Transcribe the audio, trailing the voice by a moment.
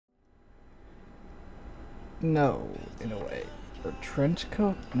No, in a way. Or trench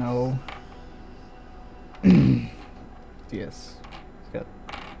coat? No. Yes.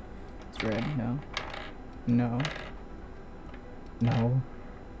 It's red. No. No. No.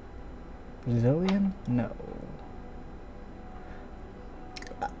 Brazilian? No.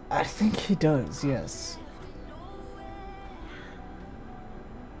 I think he does, yes.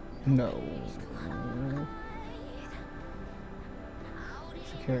 No.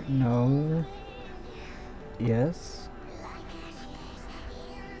 No. Yes.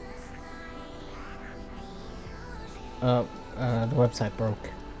 The website broke.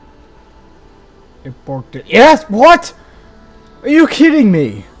 It broke it. Yes! What? Are you kidding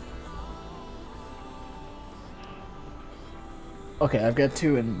me? Okay, I've got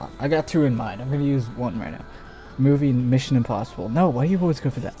two in mind. I got two in mind. I'm gonna use one right now. Movie Mission Impossible. No, why do you always go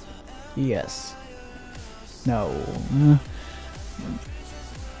for that? Yes. No.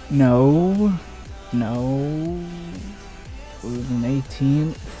 No. No. Older than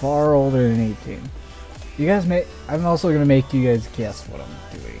 18. Far older than 18. You guys may. I'm also gonna make you guys guess what I'm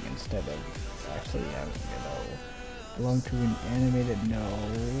doing instead of actually having it know. Belong to an animated? No.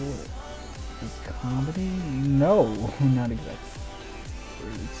 A comedy? No, not exactly.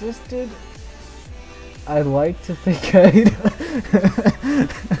 Existed? I'd like to think I'd.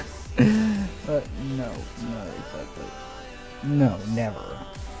 But no, not exactly. No, never.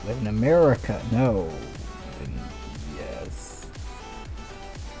 Live in America? No. Yes.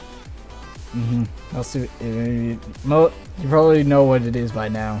 I'll see. You probably know what it is by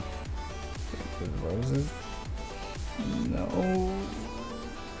now. Roses? No.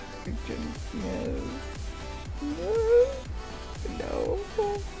 Yes. No.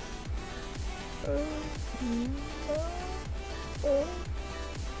 No.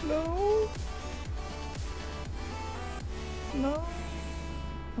 No. No.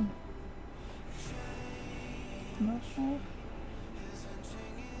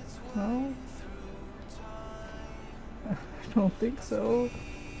 No. I don't think so.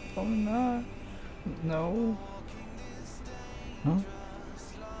 Probably not. No. Huh?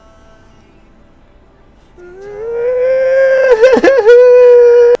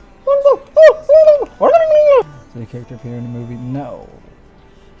 Does the character appear in a movie? No.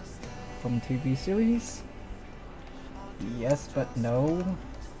 From a TV series? Yes, but no.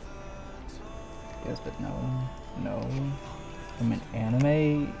 Yes, but no. No. From an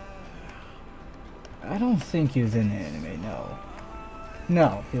anime? I don't think he was in an anime, no.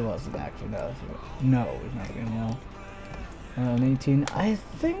 No, he wasn't actually, no. No, he's not gonna know. 18, I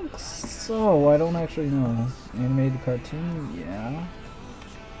think so, I don't actually know. Animated cartoon, yeah.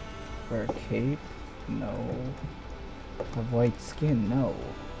 Wear a cape, no. Have white skin, no.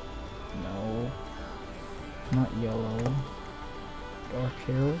 No. Not yellow. Dark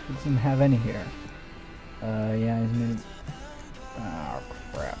hair, he doesn't have any hair. Yeah, he's made. Oh,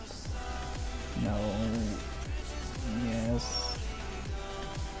 crap. No. Yes.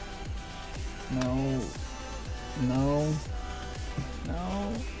 No. No.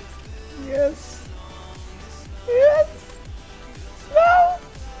 No. Yes. Yes. No.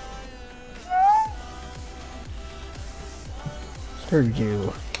 No. Screw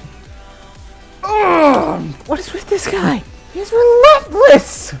you. What is with this guy? He's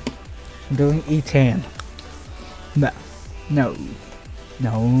relentless. I'm doing E10. No. No.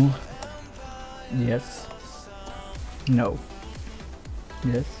 No. Yes. No.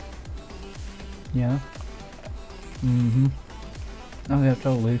 Yes. Yeah. Oh yeah,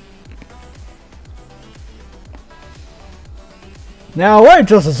 totally. Now wait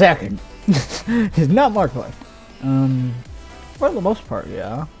just a second. He's not marked like. For the most part,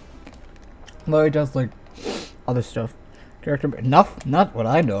 yeah. Though he does like other stuff. Character enough, not what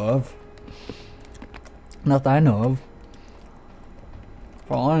I know of. Not that I know of.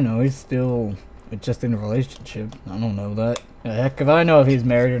 For all I know, he's still just in a relationship. I don't know that. Heck if I know if he's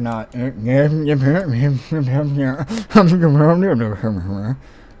married or not. No.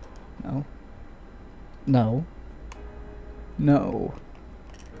 No. No.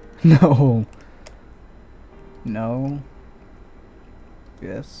 No. No.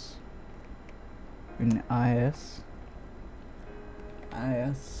 Yes. An IS.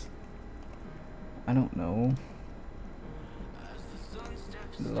 IS. I don't know.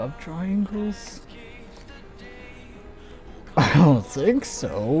 Love triangles? I don't think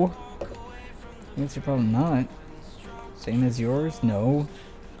so. Answer probably not. Same as yours? No.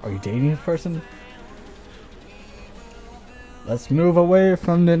 Are you dating a person? Let's move away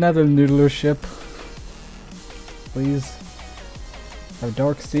from the nether noodlership. Please. Have a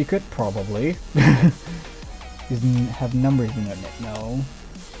dark secret? Probably. Doesn't have numbers in it. No.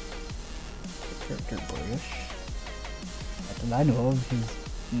 Character voice. accomplish. Not that I know of. He's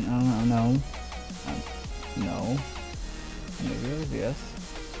no. No. Maybe it was yes.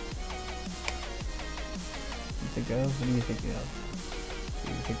 What do you think of? What do you think of? What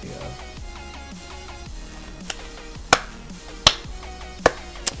do you think of?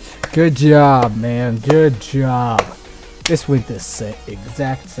 Good job, man. Good job. This went the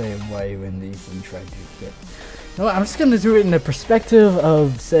exact same way when Ethan tried to get. No, I'm just gonna do it in the perspective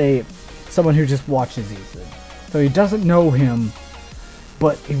of, say, someone who just watches Ethan. So he doesn't know him,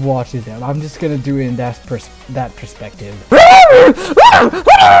 but he watches him. I'm just gonna do it in that perspective.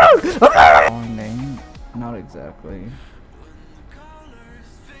 Long name? Not exactly.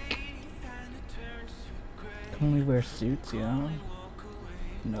 Can only wear suits, yeah?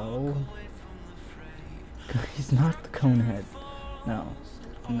 No. He's not the Conehead. No.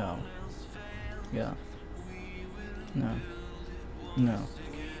 No. Yeah. No. No.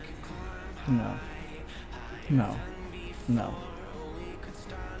 No. No. No.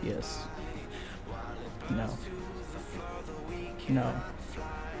 Yes. No. No.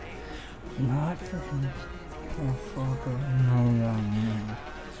 Not for him. Oh, fuck. No, no, no.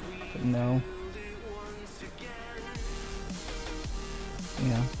 But no.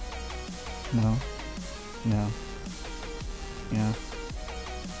 Yeah. No. No. Yeah.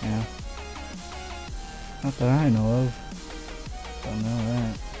 Yeah. Not that I know of. Don't know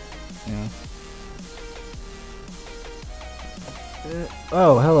that. Yeah.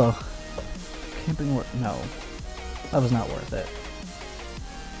 Oh, hello. Camping work. No. That was not worth it.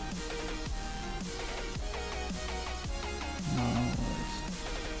 No.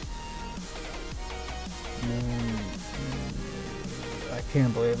 I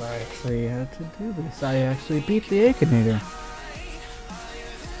can't believe I actually had to do this. I actually beat the Akinator.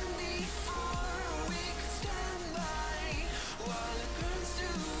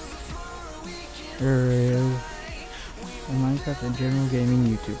 There is a Minecraft and general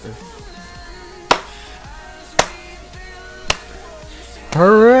gaming YouTuber.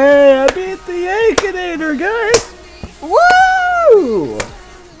 Hooray! I beat the Akinator, guys! Woo!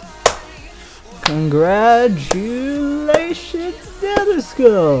 Congratulations,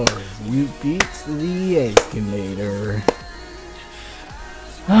 Netherskulls! You beat the Akinator.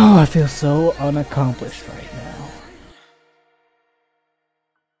 Oh, I feel so unaccomplished right now.